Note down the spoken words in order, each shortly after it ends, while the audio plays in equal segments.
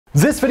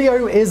This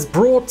video is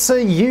brought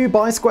to you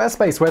by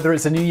Squarespace. Whether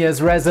it's a New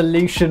Year's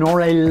resolution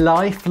or a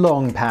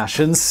lifelong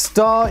passion,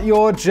 start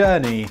your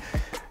journey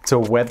to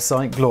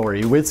website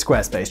glory with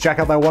Squarespace. Check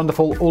out their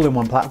wonderful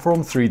all-in-one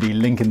platform through the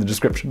link in the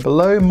description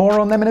below. More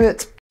on them in a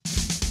bit.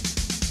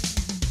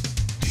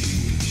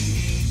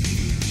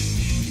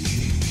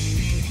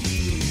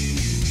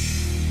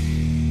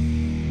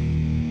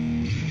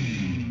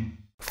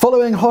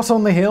 Following hot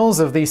on the heels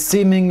of the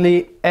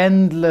seemingly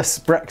endless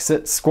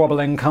Brexit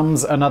squabbling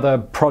comes another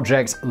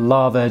project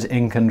lathered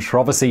in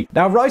controversy.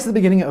 Now, right at the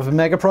beginning of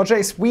mega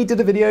projects, we did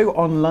a video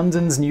on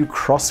London's new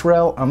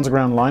Crossrail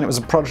Underground line. It was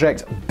a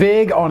project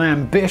big on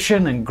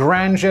ambition and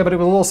grandeur, but it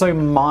was also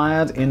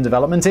mired in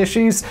development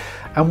issues,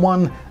 and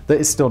one that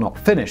is still not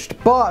finished.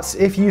 But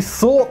if you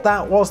thought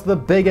that was the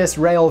biggest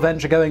rail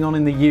venture going on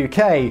in the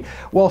UK,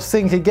 well,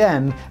 think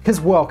again, because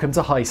welcome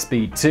to High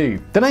Speed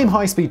 2. The name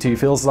High Speed 2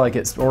 feels like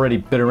it's already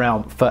been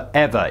around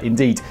forever.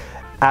 Indeed,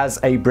 as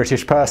a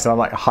British person, I'm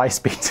like, High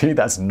Speed 2,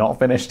 that's not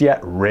finished yet?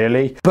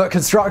 Really? But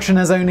construction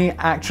has only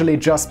actually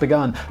just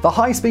begun. The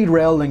high-speed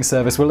rail link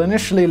service will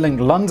initially link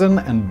London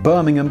and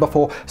Birmingham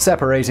before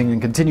separating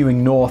and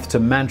continuing north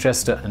to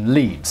Manchester and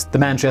Leeds. The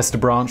Manchester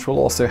branch will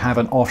also have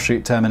an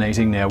offshoot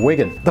terminating near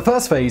Wigan. The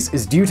first phase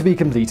is due to be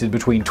completed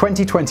between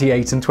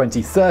 2028 and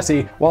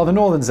 2030, while the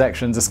northern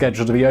sections are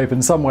scheduled to be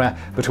open somewhere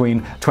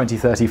between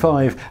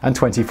 2035 and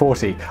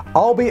 2040.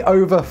 I'll be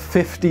over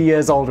 50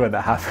 years old when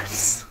that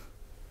happens.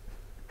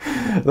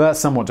 That's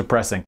somewhat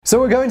depressing. So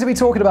we're going to be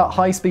talking about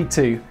High Speed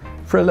 2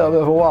 for a little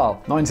bit of a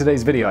while. Not in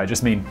today's video, I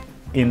just mean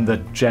in the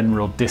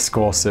general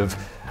discourse of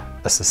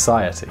a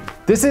society.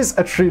 This is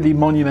a truly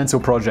monumental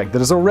project that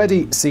has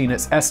already seen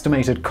its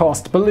estimated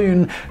cost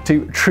balloon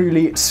to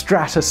truly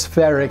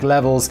stratospheric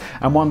levels,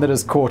 and one that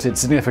has courted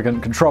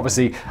significant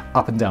controversy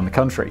up and down the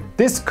country.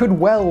 This could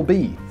well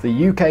be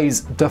the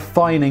UK's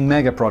defining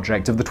mega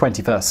project of the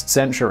 21st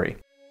century.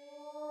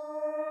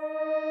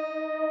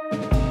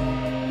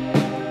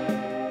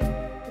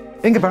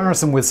 In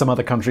comparison with some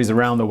other countries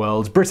around the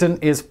world, Britain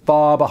is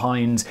far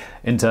behind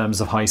in terms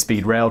of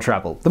high-speed rail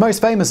travel. The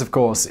most famous, of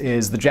course,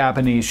 is the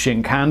Japanese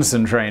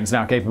Shinkansen trains,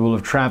 now capable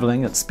of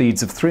traveling at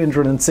speeds of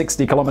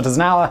 360 kilometers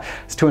an hour,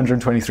 that's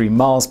 223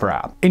 miles per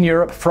hour. In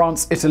Europe,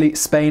 France, Italy,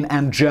 Spain,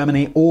 and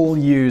Germany all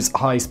use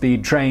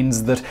high-speed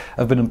trains that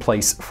have been in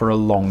place for a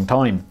long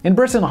time. In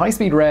Britain,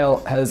 high-speed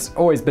rail has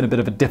always been a bit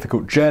of a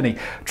difficult journey.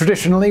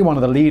 Traditionally one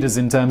of the leaders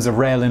in terms of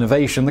rail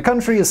innovation, the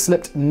country has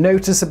slipped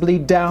noticeably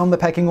down the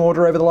pecking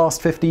order over the last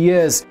 50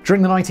 years.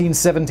 During the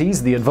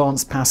 1970s, the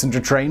advanced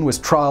passenger train was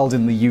trialled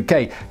in the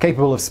UK,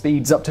 capable of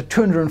speeds up to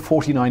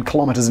 249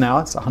 kilometers an hour,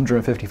 that's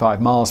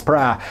 155 miles per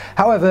hour.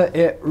 However,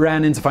 it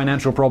ran into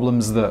financial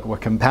problems that were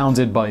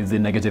compounded by the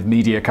negative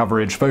media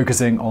coverage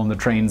focusing on the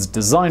train's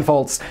design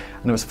faults,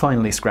 and it was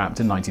finally scrapped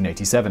in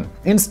 1987.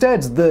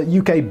 Instead, the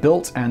UK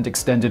built and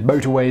extended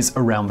motorways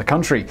around the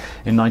country.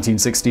 In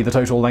 1960, the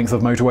total length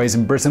of motorways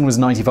in Britain was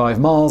 95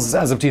 miles.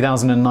 As of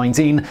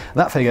 2019,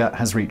 that figure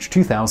has reached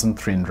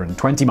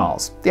 2,320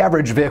 miles. The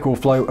average vehicle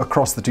flow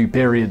across the two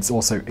periods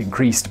also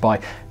increased by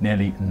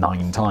nearly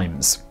 9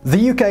 times.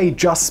 The UK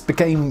just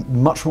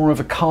became much more of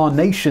a car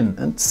nation,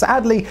 and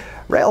sadly,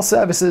 rail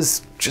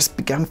services just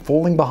began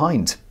falling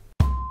behind.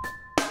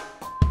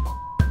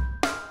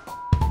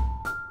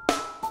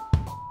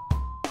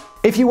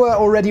 If you were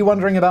already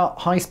wondering about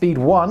High Speed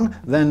 1,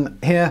 then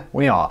here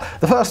we are.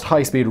 The first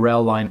high-speed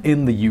rail line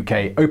in the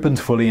UK opened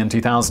fully in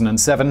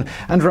 2007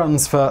 and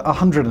runs for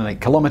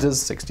 108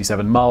 kilometers,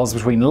 67 miles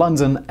between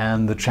London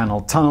and the Channel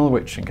Tunnel,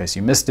 which, in case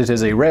you missed it,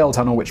 is a rail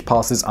tunnel which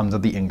passes under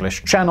the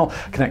English Channel,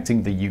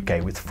 connecting the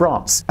UK with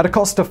France. At a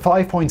cost of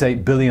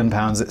 £5.8 billion,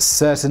 it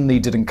certainly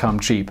didn't come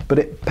cheap, but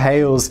it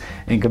pales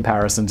in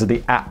comparison to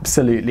the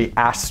absolutely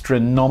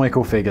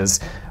astronomical figures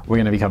we're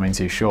going to be coming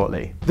to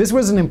shortly. This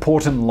was an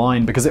important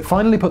line because it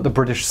finally put the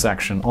British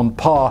section on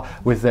par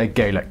with their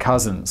Gaelic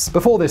cousins.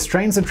 Before this,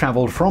 trains had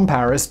travelled from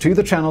Paris to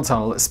the Channel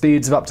Tunnel at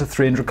speeds of up to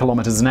 300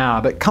 kilometers an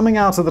hour, but coming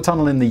out of the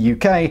tunnel in the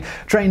UK,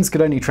 trains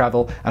could only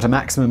travel at a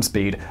maximum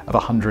speed of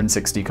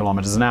 160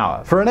 kilometers an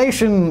hour. For a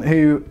nation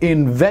who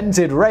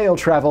invented rail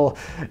travel,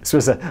 this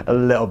was a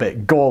little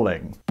bit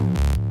galling.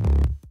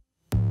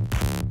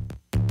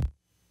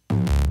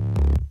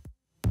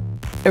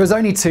 It was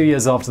only 2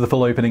 years after the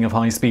full opening of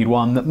High Speed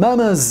 1 that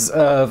murmurs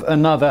of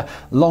another,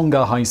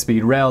 longer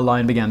high-speed rail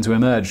line began to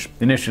emerge.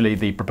 Initially,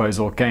 the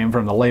proposal came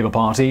from the Labour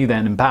Party,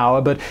 then in power,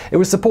 but it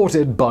was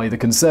supported by the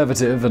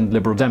Conservative and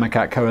Liberal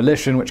Democrat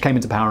coalition, which came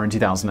into power in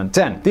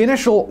 2010. The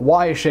initial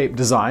Y-shaped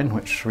design,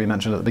 which we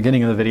mentioned at the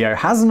beginning of the video,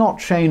 has not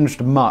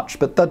changed much,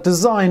 but the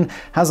design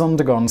has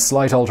undergone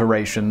slight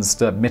alterations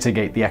to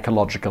mitigate the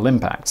ecological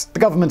impact. The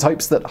government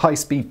hopes that High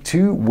Speed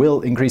 2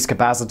 will increase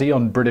capacity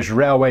on British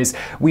railways,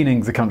 weaning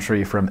the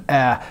country from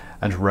air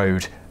and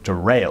road to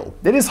rail.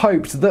 It is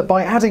hoped that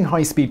by adding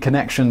high-speed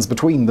connections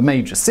between the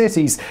major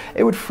cities,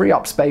 it would free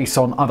up space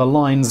on other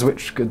lines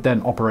which could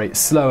then operate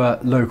slower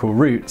local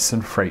routes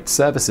and freight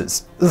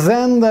services.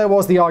 Then there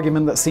was the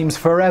argument that seems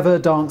forever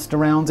danced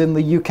around in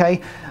the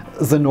UK,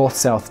 the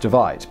north-south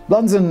divide.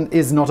 London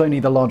is not only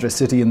the largest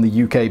city in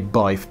the UK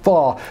by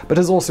far, but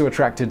has also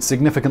attracted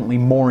significantly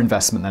more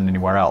investment than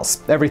anywhere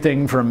else.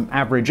 Everything from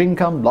average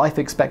income, life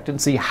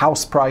expectancy,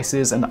 house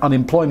prices, and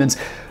unemployment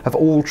have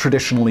all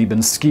traditionally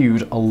been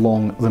skewed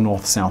along the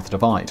north-south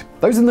divide.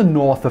 Those in the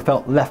north have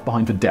felt left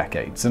behind for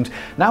decades, and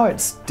now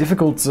it's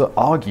difficult to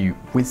argue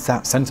with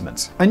that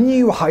sentiment. A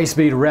new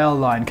high-speed rail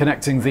line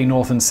connecting the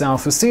north and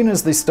south was seen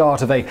as the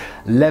start of a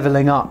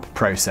levelling up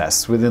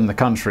process within the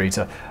country,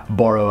 to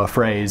borrow a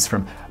phrase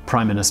from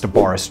Prime Minister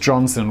Boris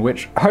Johnson,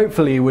 which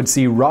hopefully would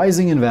see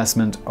rising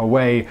investment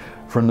away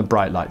from the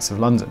bright lights of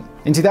London.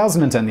 In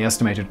 2010, the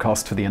estimated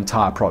cost for the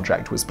entire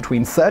project was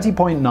between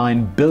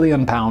 £30.9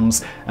 billion and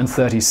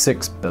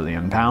 £36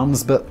 billion,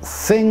 but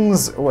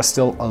things were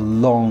still a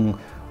long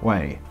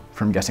way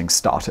from getting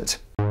started.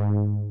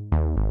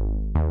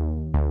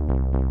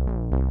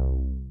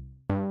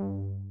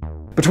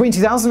 Between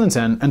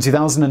 2010 and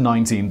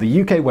 2019,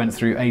 the UK went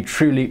through a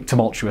truly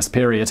tumultuous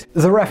period.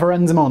 The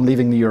referendum on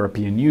leaving the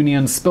European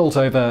Union spilt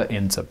over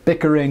into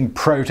bickering,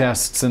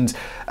 protests, and,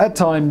 at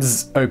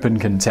times, open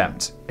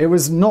contempt. It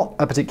was not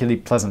a particularly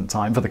pleasant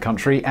time for the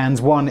country, and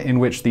one in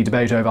which the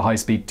debate over High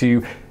Speed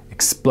 2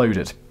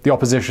 exploded. The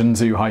opposition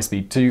to High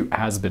Speed 2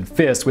 has been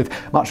fierce, with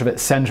much of it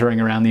centering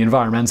around the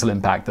environmental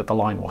impact that the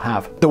line will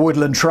have. The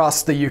Woodland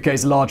Trust, the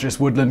UK's largest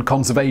woodland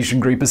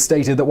conservation group, has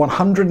stated that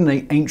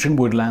 108 ancient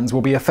woodlands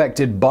will be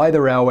affected by the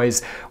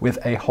railways,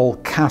 with a whole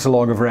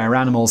catalogue of rare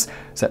animals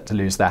set to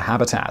lose their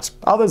habitat.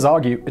 Others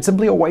argue it's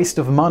simply a waste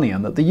of money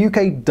and that the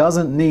UK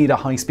doesn't need a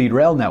high-speed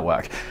rail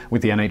network.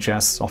 With the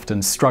NHS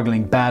often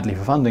struggling badly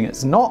for funding,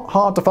 it's not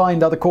hard to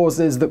find other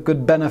causes that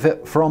could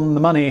benefit from the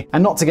money.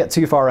 And not to get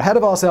too far ahead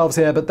of ourselves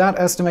here, but that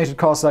estimated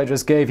cost I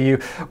just gave you,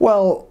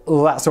 well,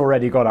 that's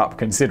already gone up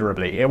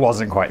considerably. It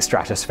wasn't quite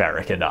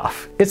stratospheric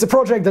enough. It's a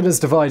project that has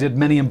divided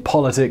many in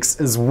politics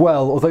as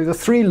well, although the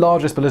three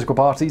largest political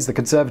parties, the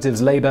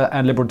Conservatives, Labour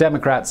and Liberal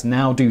Democrats,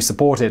 now do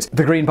support it.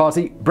 The Green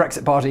Party,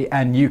 Brexit Party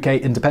and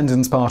UK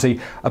Independence Party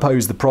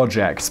oppose the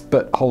project,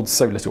 but hold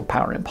so little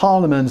power in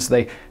Parliament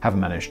they haven't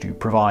managed to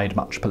provide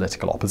much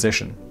political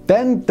opposition.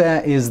 Then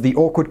there is the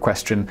awkward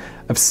question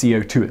of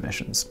CO2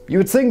 emissions. You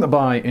would think that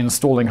by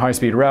installing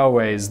high-speed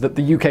railways that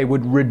the UK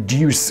would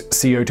reduce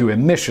CO2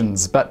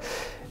 emissions, but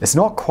it's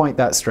not quite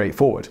that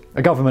straightforward.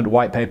 A government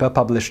white paper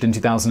published in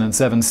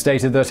 2007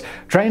 stated that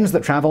trains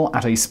that travel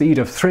at a speed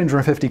of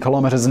 350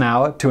 km an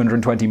hour,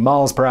 220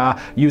 miles per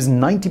hour, use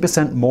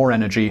 90% more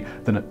energy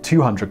than at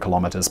 200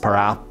 km per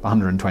hour,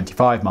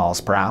 125 miles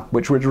per hour,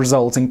 which would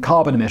result in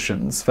carbon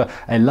emissions for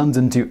a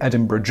London to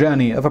Edinburgh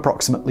journey of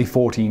approximately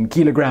 14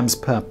 kilograms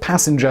per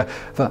passenger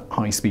for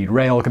high-speed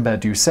rail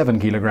compared to 7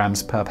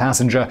 kilograms per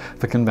passenger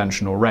for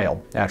conventional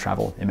rail. Air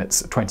travel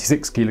emits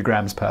 26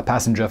 kilograms per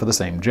passenger for the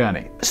same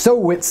journey.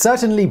 So it's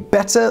certainly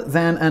better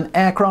than an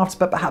aircraft,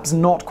 but perhaps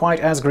not quite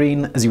as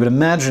green as you would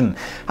imagine.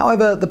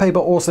 However, the paper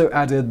also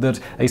added that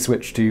a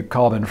switch to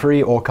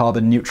carbon-free or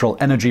carbon-neutral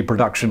energy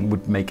production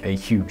would make a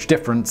huge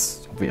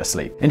difference,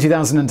 obviously. In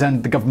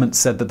 2010, the government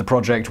said that the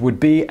project would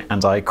be,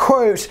 and I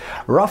quote,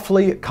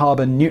 roughly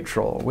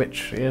carbon-neutral,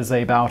 which is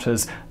about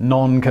as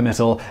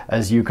non-committal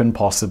as you can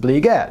possibly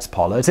get,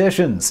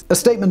 politicians. A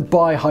statement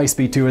by High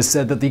Speed 2 has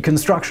said that the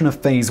construction of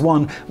Phase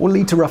 1 will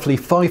lead to roughly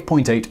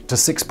 5.8 to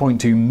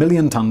 6.2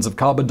 million tons of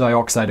carbon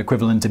dioxide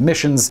equivalent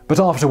emissions, but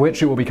after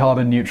which it will be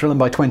carbon neutral, and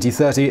by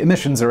 2030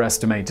 emissions are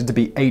estimated to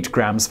be 8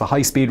 grams for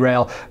high-speed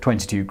rail,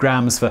 22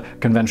 grams for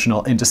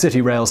conventional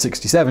intercity rail,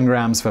 67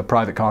 grams for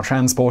private car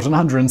transport, and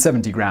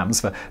 170 grams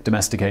for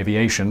domestic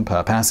aviation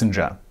per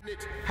passenger.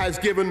 It has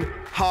given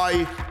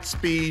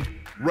high-speed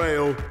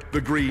rail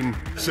the green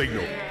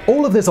signal.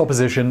 All of this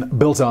opposition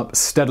built up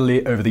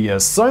steadily over the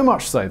years, so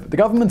much so that the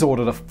government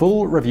ordered a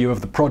full review of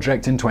the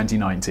project in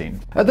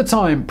 2019. At the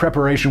time,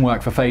 preparation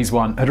work for Phase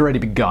 1 had already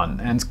begun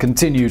and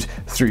continued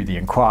through the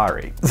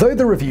inquiry. Though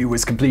the review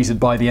was completed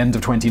by the end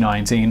of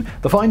 2019,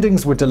 the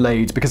findings were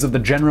delayed because of the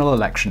general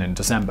election in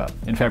December.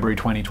 In February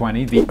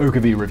 2020, the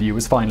Oakerview Review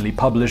was finally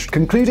published,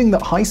 concluding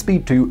that High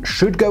Speed 2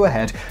 should go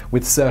ahead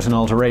with certain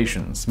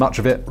alterations, much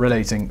of it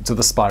relating to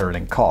the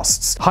spiraling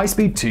costs. High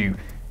Speed 2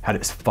 had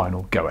its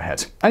final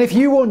go-ahead. And if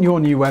you want your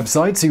new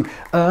website to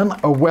earn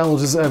a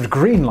well-deserved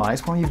green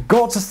light, well, you've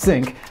got to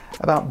think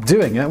about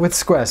doing it with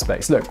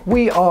Squarespace. Look,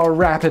 we are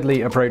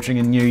rapidly approaching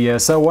a new year,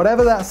 so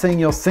whatever that thing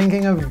you're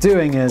thinking of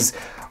doing is,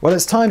 well,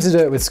 it's time to do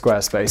it with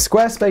Squarespace.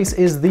 Squarespace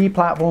is the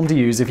platform to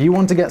use if you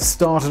want to get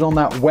started on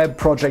that web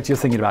project you're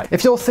thinking about.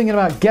 If you're thinking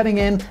about getting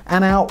in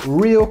and out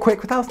real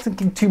quick without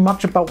thinking too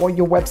much about what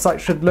your website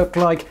should look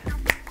like,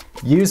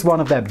 use one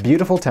of their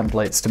beautiful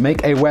templates to make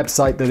a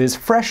website that is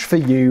fresh for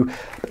you,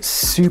 but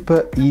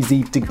super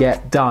easy to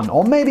get done.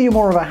 Or maybe you're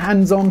more of a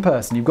hands-on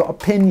person. You've got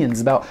opinions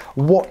about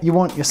what you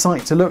want your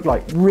site to look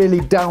like,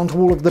 really down to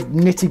all of the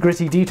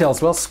nitty-gritty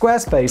details. Well,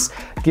 Squarespace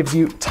gives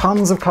you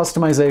tons of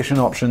customization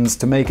options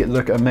to make it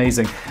look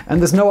amazing. And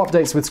there's no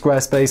updates with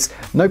Squarespace,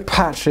 no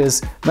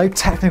patches, no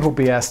technical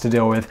BS to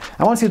deal with.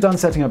 And once you're done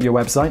setting up your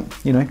website,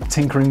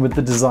 tinkering with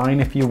the design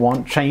if you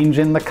want,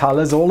 changing the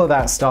colors, all of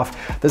that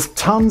stuff, there's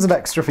tons of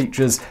extra features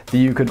features that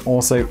you can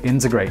also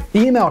integrate.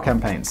 Email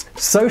campaigns,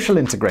 social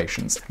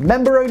integrations,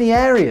 member-only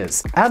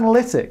areas,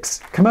 analytics,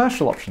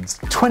 commercial options,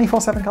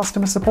 24/7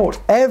 customer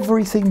support,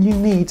 everything you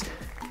need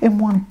in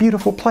one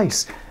beautiful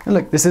place. And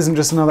look, this isn't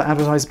just another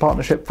advertiser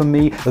partnership for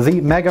me.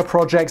 The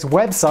Megaprojects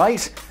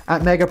website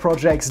at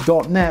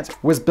megaprojects.net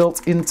was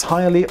built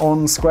entirely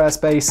on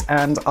Squarespace,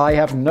 and I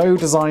have no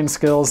design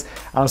skills.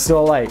 I'm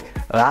still like,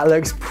 that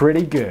looks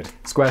pretty good.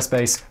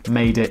 Squarespace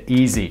made it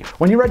easy.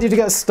 When you're ready to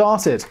get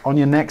started on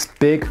your next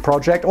big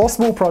project or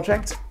small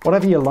project,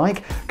 whatever you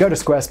like, go to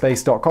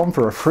squarespace.com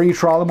for a free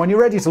trial. And when you're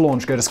ready to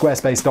launch, go to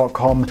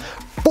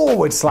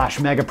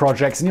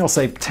squarespace.com/megaprojects and you'll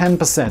save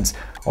 10%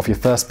 off your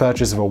first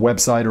purchase of a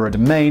website or a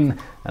domain.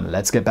 And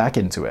let's get back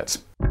into it.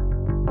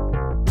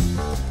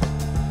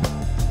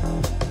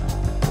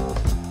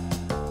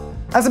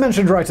 As I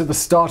mentioned right at the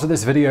start of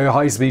this video,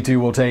 High Speed 2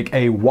 will take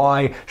a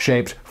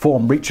Y-shaped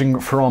form reaching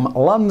from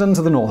London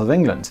to the north of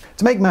England.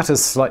 To make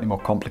matters slightly more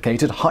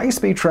complicated,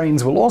 high-speed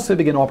trains will also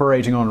begin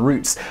operating on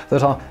routes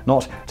that are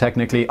not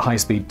technically High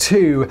Speed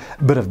 2,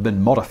 but have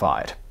been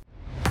modified.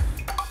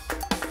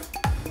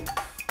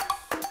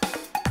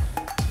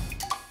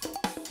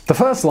 The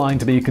first line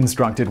to be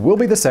constructed will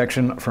be the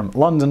section from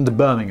London to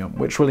Birmingham,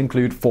 which will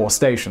include 4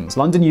 stations: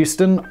 London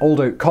Euston, Old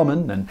Oak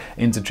Common, an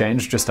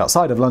interchange just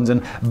outside of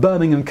London,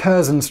 Birmingham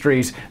Curzon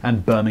Street,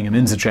 and Birmingham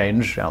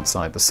Interchange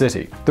outside the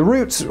city. The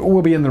route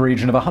will be in the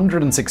region of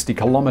 160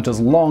 kilometers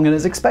long and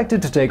is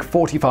expected to take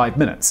 45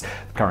 minutes.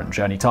 The current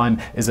journey time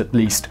is at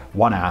least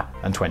 1 hour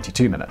and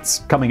 22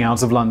 minutes. Coming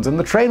out of London,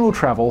 the train will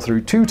travel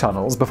through 2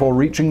 tunnels before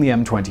reaching the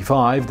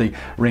M25, the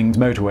ringed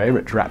motorway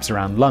which wraps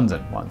around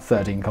London,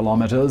 13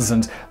 kilometers,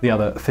 and the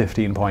other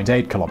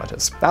 15.8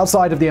 kilometers.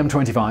 Outside of the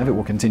M25, it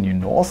will continue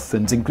north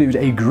and include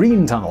a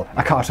green tunnel,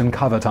 a cut and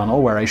cover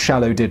tunnel where a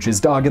shallow ditch is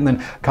dug and then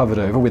covered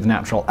over with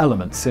natural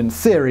elements, in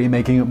theory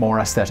making it more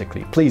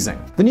aesthetically pleasing.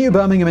 The new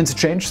Birmingham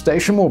Interchange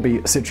station will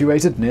be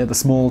situated near the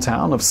small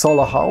town of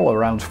Solihull,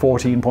 around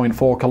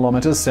 14.4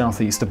 kilometers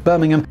southeast of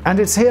Birmingham, and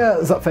it's here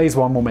that Phase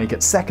 1 will make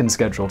its second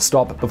scheduled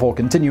stop before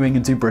continuing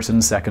into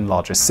Britain's second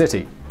largest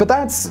city. But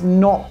that's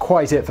not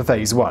quite it for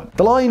Phase 1.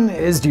 The line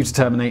is due to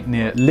terminate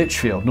near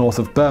Lichfield, north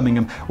of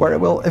Birmingham, where it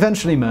will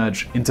eventually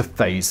merge into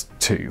Phase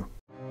 2.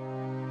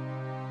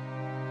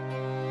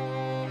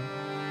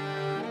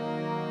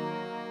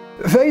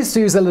 Phase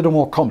 2 is a little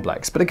more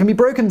complex, but it can be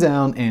broken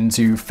down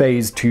into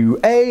Phase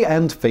 2A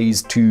and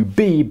Phase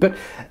 2B, but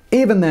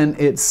even then,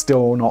 it's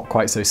still not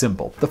quite so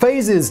simple. The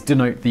phases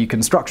denote the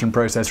construction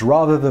process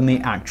rather than the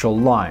actual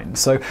line.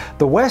 So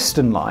the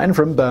Western line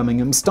from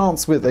Birmingham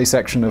starts with a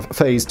section of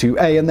Phase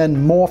 2A and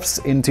then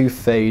morphs into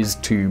Phase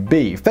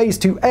 2B. Phase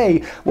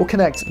 2A will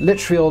connect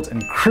Lichfield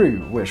and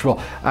Crewe, which will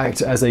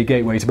act as a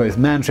gateway to both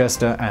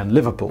Manchester and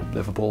Liverpool.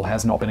 Liverpool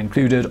has not been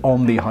included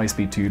on the High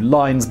Speed 2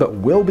 lines, but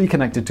will be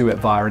connected to it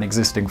via an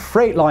existing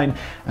freight line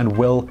and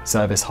will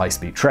service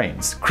high-speed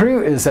trains.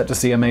 Crewe is set to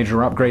see a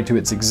major upgrade to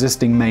its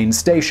existing main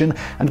station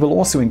and will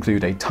also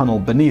include a tunnel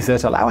beneath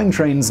it, allowing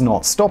trains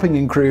not stopping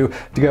in Crewe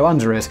to go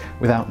under it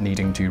without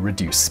needing to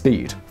reduce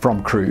speed.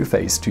 From Crewe,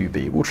 Phase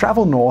 2B will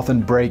travel north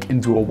and break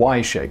into a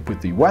Y shape,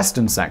 with the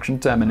western section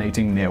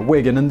terminating near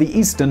Wigan and the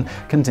eastern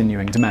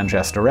continuing to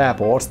Manchester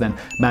Airport, then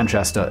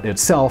Manchester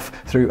itself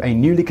through a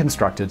newly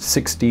constructed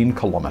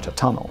 16-kilometer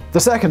tunnel. The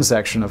second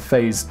section of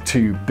Phase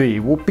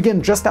 2B will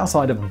begin just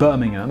outside of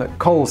Birmingham at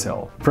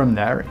Coleshill. From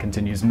there, it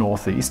continues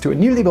northeast to a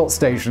newly built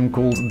station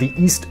called the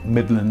East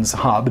Midlands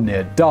Hub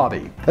near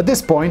Derby. At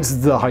this point,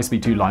 the High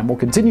Speed 2 line will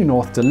continue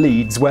north to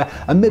Leeds, where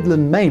a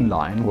Midland main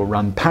line will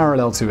run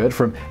parallel to it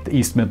from the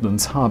East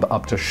Midlands Hub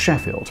up to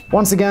Sheffield.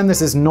 Once again,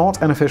 this is not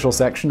an official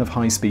section of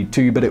High Speed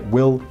 2, but it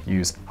will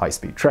use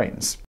high-speed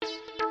trains.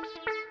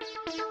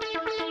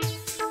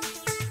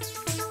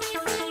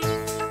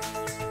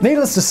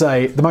 Needless to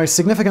say, the most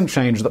significant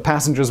change that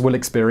passengers will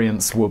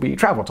experience will be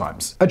travel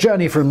times. A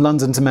journey from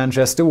London to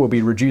Manchester will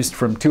be reduced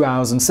from 2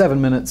 hours and 7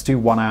 minutes to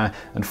 1 hour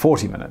and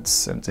 40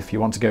 minutes. And if you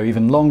want to go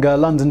even longer,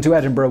 London to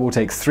Edinburgh will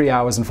take 3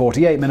 hours and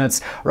 48 minutes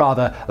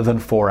rather than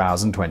 4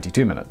 hours and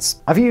 22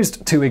 minutes. I've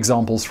used 2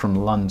 examples from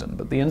London,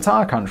 but the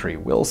entire country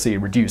will see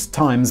reduced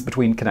times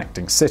between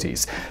connecting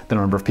cities. The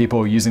number of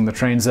people using the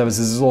train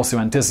services is also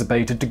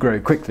anticipated to grow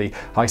quickly.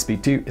 High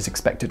Speed 2 is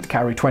expected to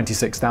carry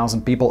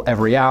 26,000 people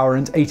every hour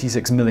and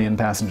 86 million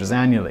passengers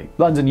annually.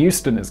 London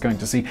Euston is going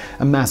to see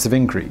a massive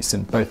increase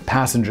in both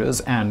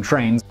passengers and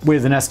trains,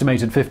 with an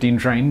estimated 15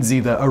 trains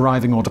either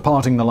arriving or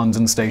departing the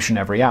London station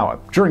every hour.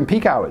 During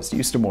peak hours,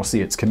 Euston will see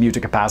its commuter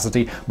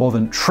capacity more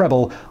than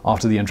treble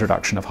after the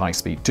introduction of High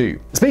Speed 2.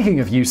 Speaking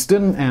of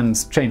Euston,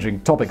 and changing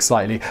topics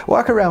slightly,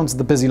 work around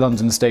the busy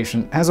London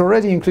station has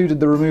already included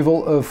the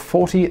removal of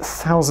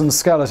 40,000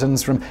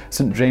 skeletons from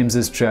St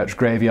James's Church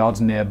graveyard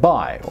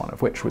nearby, one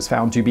of which was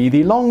found to be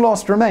the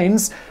long-lost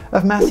remains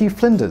of Matthew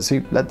Flinders,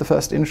 who led the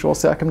first inshore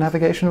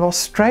circumnavigation of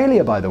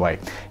Australia, by the way.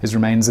 His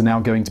remains are now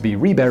going to be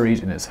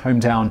reburied in his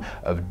hometown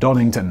of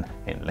Donington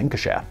in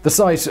Lincolnshire. The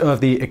site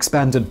of the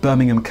expanded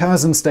Birmingham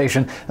Curzon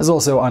station has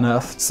also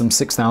unearthed some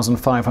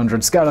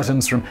 6,500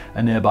 skeletons from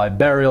a nearby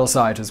burial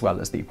site, as well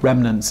as the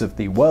remnants of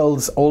the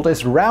world's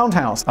oldest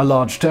roundhouse, a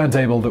large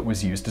turntable that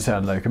was used to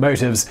turn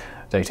locomotives,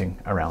 dating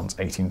around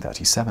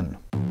 1837.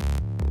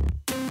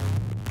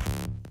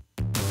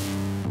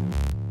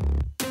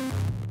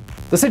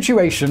 The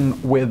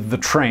situation with the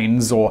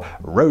trains, or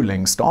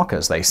rolling stock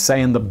as they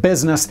say in the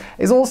business,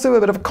 is also a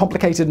bit of a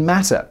complicated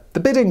matter. The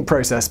bidding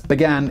process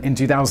began in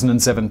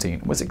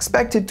 2017, was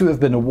expected to have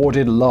been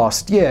awarded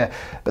last year,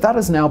 but that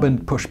has now been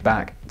pushed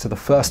back to the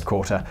first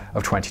quarter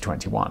of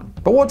 2021.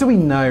 But what do we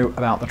know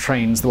about the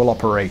trains that will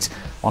operate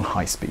on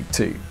High Speed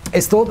 2?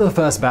 It's thought that the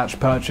first batch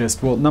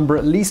purchased will number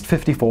at least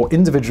 54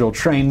 individual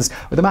trains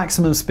with a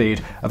maximum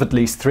speed of at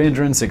least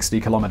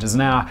 360 km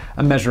an hour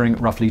and measuring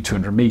roughly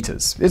 200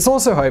 meters. It's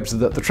also hoped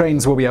that the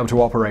trains will be able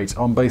to operate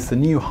on both the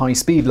new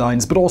high-speed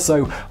lines but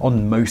also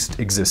on most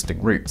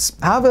existing routes.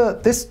 However,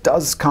 this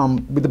does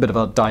come with a bit of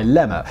a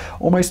dilemma.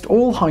 Almost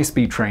all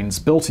high-speed trains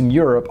built in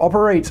Europe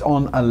operate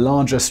on a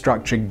larger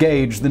structure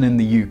gauge than in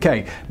the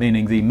UK,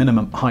 meaning the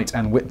minimum height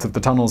and width of the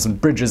tunnels and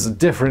bridges are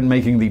different,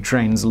 making the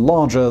trains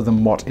larger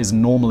than what is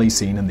normally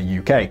seen in the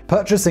UK.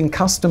 Purchasing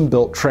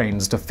custom-built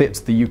trains to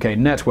fit the UK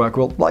network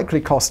will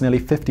likely cost nearly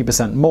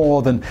 50%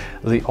 more than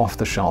the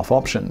off-the-shelf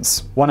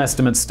options. One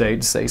estimate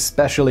states a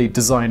specially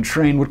designed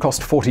train would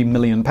cost £40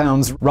 million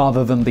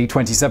rather than the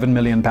 £27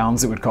 million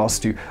it would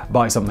cost to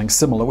buy something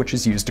similar which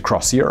is used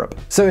across Europe.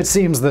 So it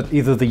seems that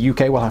either the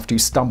UK will have to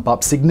stump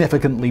up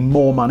significantly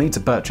more money to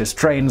purchase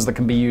trains that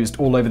can be used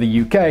all over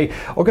the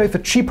UK, or go for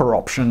cheaper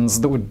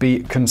options that would be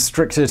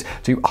constricted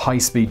to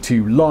high-speed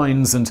 2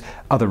 lines and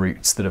other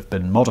routes that have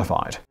been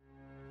modified.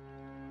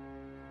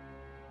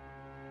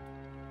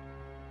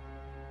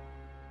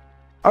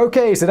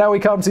 Okay, so now we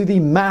come to the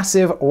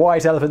massive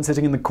white elephant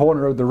sitting in the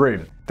corner of the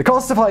room. The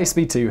cost of High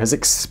Speed 2 has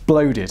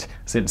exploded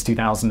since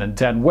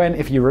 2010, when,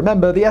 if you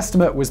remember, the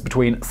estimate was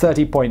between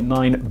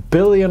 £30.9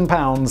 billion and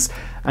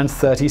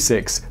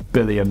 £36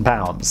 billion.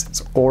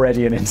 It's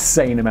already an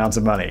insane amount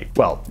of money.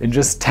 Well, in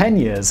just 10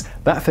 years,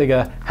 that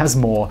figure has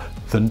more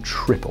than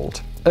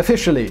tripled.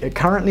 Officially, it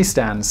currently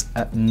stands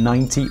at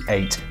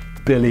 £98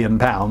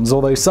 billion,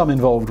 although some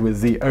involved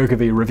with the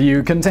Ogilvy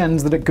review contend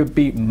that it could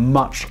be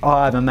much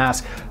higher than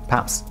that,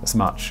 perhaps as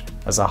much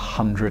as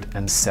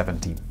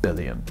 $170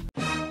 billion.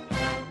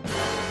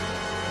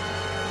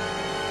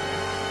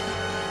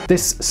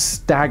 This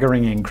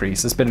staggering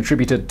increase has been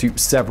attributed to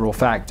several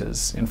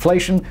factors: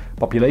 inflation,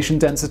 population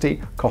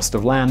density, cost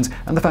of land,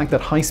 and the fact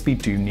that High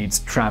Speed 2 needs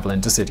to travel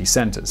into city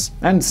centres.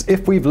 And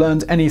if we've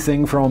learned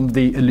anything from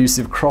the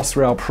elusive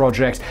Crossrail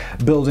project,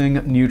 building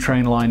new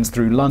train lines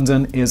through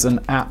London is an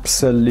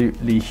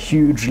absolutely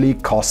hugely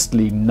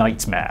costly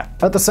nightmare.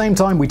 At the same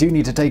time, we do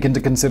need to take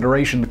into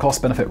consideration the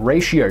cost-benefit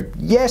ratio.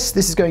 Yes,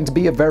 this is going to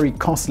be a very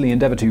costly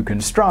endeavour to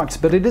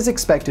construct, but it is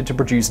expected to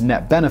produce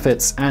net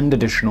benefits and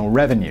additional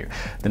revenue.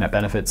 The net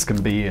benefits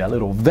can be a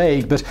little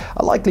vague, but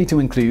are likely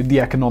to include the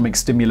economic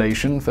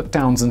stimulation for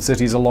towns and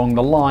cities along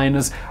the line,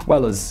 as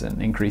well as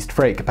an increased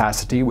freight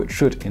capacity, which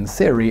should, in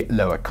theory,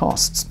 lower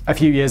costs. A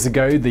few years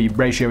ago, the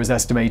ratio was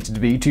estimated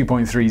to be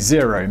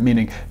 2.30,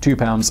 meaning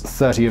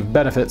 £2.30 of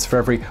benefits for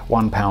every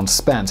 £1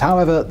 spent.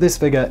 However, this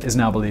figure is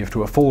now believed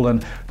to have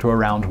fallen to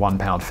around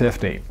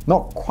 £1.50.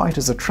 Not quite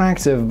as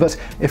attractive, but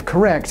if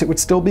correct, it would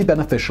still be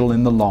beneficial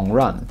in the long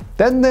run.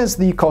 Then there's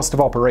the cost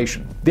of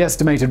operation. The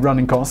estimated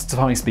running costs of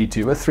High Speed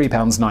 2 are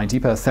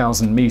 £3.90 per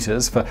 1,000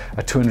 metres for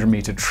a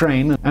 200-metre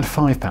train and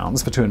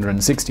 £5 for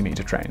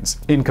 260-metre trains.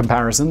 In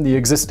comparison, the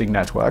existing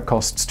network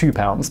costs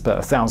 £2 per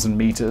 1,000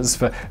 metres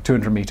for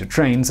 200-metre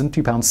trains and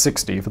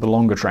 £2.60 for the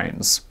longer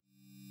trains.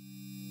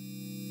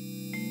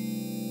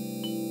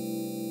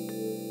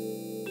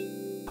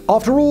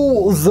 After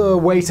all the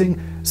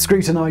waiting,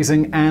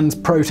 scrutinising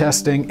and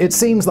protesting, it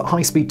seems that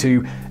High Speed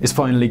 2 is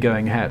finally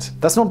going ahead.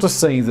 That's not to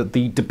say that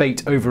the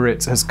debate over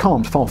it has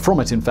calmed, far from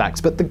it in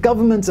fact, but the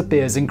government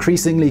appears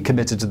increasingly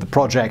committed to the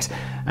project,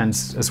 and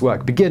as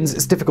work begins,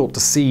 it's difficult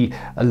to see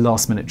a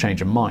last-minute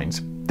change of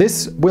mind.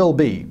 This will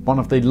be one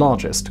of the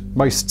largest,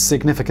 most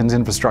significant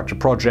infrastructure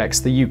projects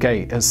the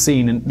UK has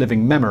seen in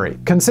living memory.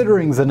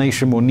 Considering the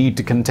nation will need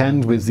to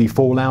contend with the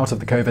fallout of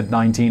the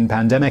COVID-19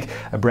 pandemic,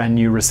 a brand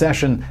new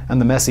recession, and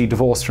the messy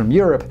divorce from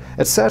Europe,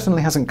 it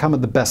certainly hasn't come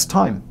at the best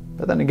time.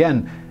 But then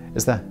again,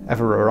 is there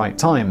ever a right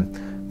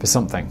time for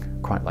something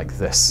quite like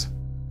this?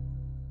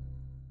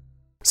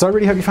 So I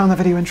really hope you found that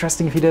video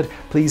interesting. If you did,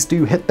 please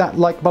do hit that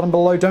like button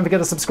below. Don't forget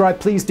to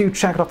subscribe. Please do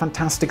check out our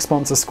fantastic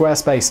sponsor,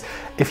 Squarespace.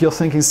 If you're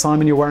thinking,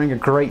 Simon, you're wearing a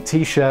great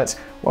t-shirt,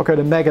 well, go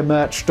to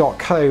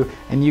megamerch.co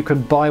and you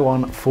can buy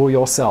one for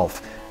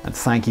yourself. And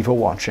thank you for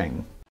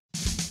watching.